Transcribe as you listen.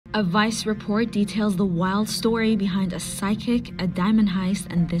A Vice report details the wild story behind a psychic, a diamond heist,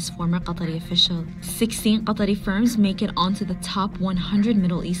 and this former Qatari official. 16 Qatari firms make it onto the top 100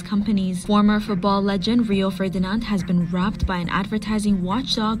 Middle East companies. Former football legend Ferdinand has been wrapped by an advertising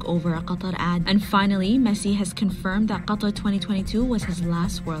watchdog over a Qatar ad. And finally, Messi has confirmed that Qatar 2022 was his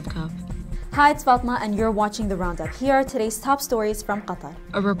last World Cup. Hi, it's Fatma and you're watching The Roundup. Here are today's top stories from Qatar.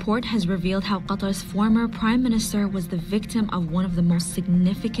 A report has revealed how Qatar's former prime minister was the victim of one of the most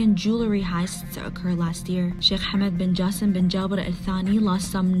significant jewelry heists to occur last year. Sheikh Hamad bin Jassim bin Jabir Al Thani lost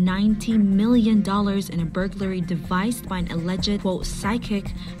some $90 million in a burglary devised by an alleged, quote,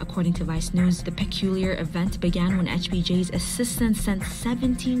 psychic, according to Vice News. The peculiar event began when HBJ's assistant sent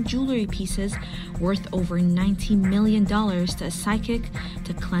 17 jewelry pieces worth over $90 million to a psychic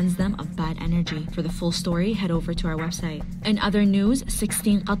to cleanse them of bad energy. For the full story, head over to our website. In other news,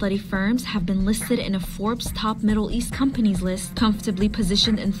 16 Qatari firms have been listed in a Forbes top Middle East companies list. Comfortably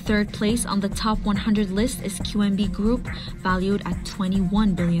positioned in third place on the top 100 list is QNB Group, valued at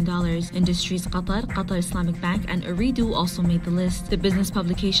 $21 billion. Industries Qatar, Qatar Islamic Bank, and Ooredoo also made the list. The business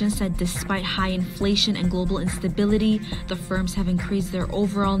publication said despite high inflation and global instability, the firms have increased their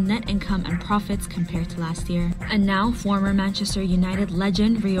overall net income and profits compared to last year. And now, former Manchester United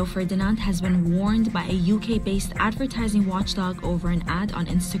legend Ferdinand has been warned by a UK-based advertising watchdog over an ad on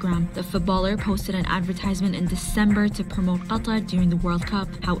Instagram. The footballer posted an advertisement in December to promote Qatar during the World Cup.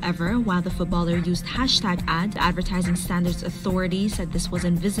 However, while the footballer used #ad, the Advertising Standards Authority said this was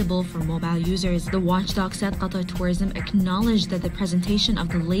invisible for mobile users. The watchdog said Qatar Tourism acknowledged that the presentation of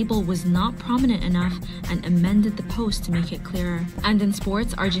the label was not prominent enough and amended the post to make it clearer. And in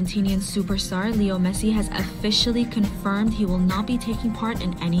sports, Argentinian superstar Leo Messi has officially confirmed he will not be taking part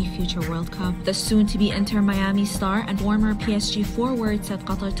in any future World Cup. The soon-to-be Inter Miami star and former PSG forward said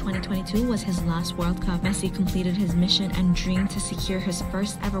Qatar 2022 was his last World Cup. Messi completed his mission and dreamed to secure his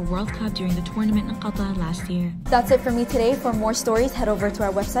first ever World Cup during the tournament in Qatar last year. That's it for me today. For more stories, head over to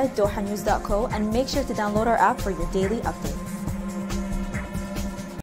our website, dohanews.co, and make sure to download our app for your daily updates.